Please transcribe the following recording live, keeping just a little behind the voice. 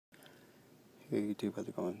Hey YouTube, how's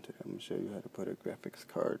it going? Today I'm going to show you how to put a graphics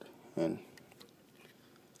card in.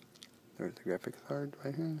 There's the graphics card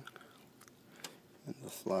right here. And the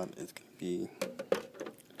slot is going to be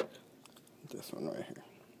this one right here.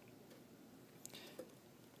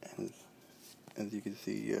 And as you can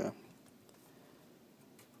see, the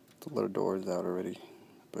little door is out already,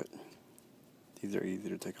 but these are easy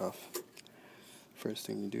to take off. First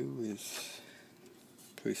thing you do is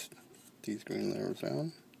push these green levers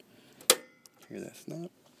down. Hear that snap?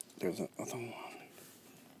 There's another one.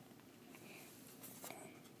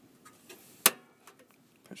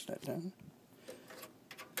 Push that down.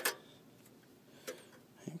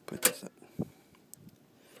 And put this up.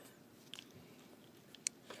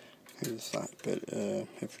 Here's the slot, but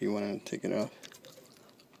if you want to take it off,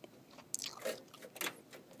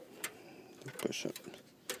 push up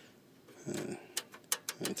and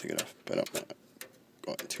take it off. But I'm not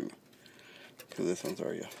going to, because this one's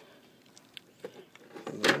already off.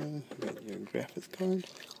 And then you got your graphics card.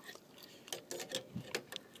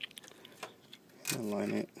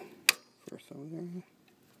 Align it first over there,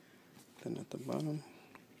 then at the bottom.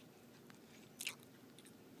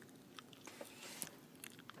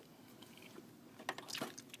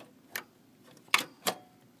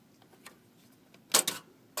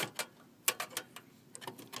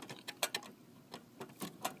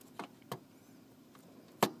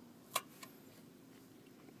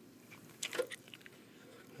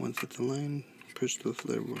 Once it's aligned, push this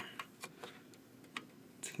lever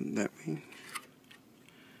to that way.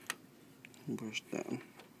 And push down.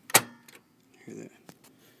 Hear that?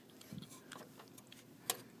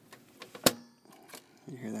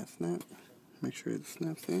 You hear that snap? Make sure it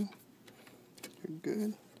snaps in. You're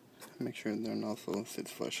good. Make sure that it also sits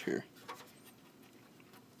flush here.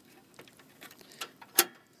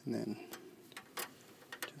 And then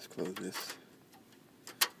just close this.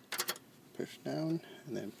 Push down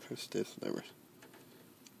and then push this lever.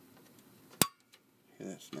 Hear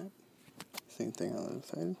that snap? Same thing on the other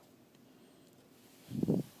side.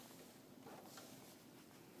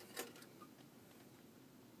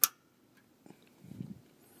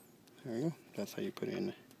 There you go. That's how you put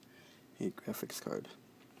in a graphics card.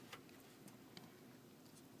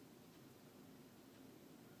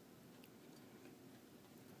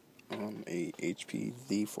 On a HP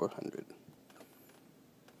Z400.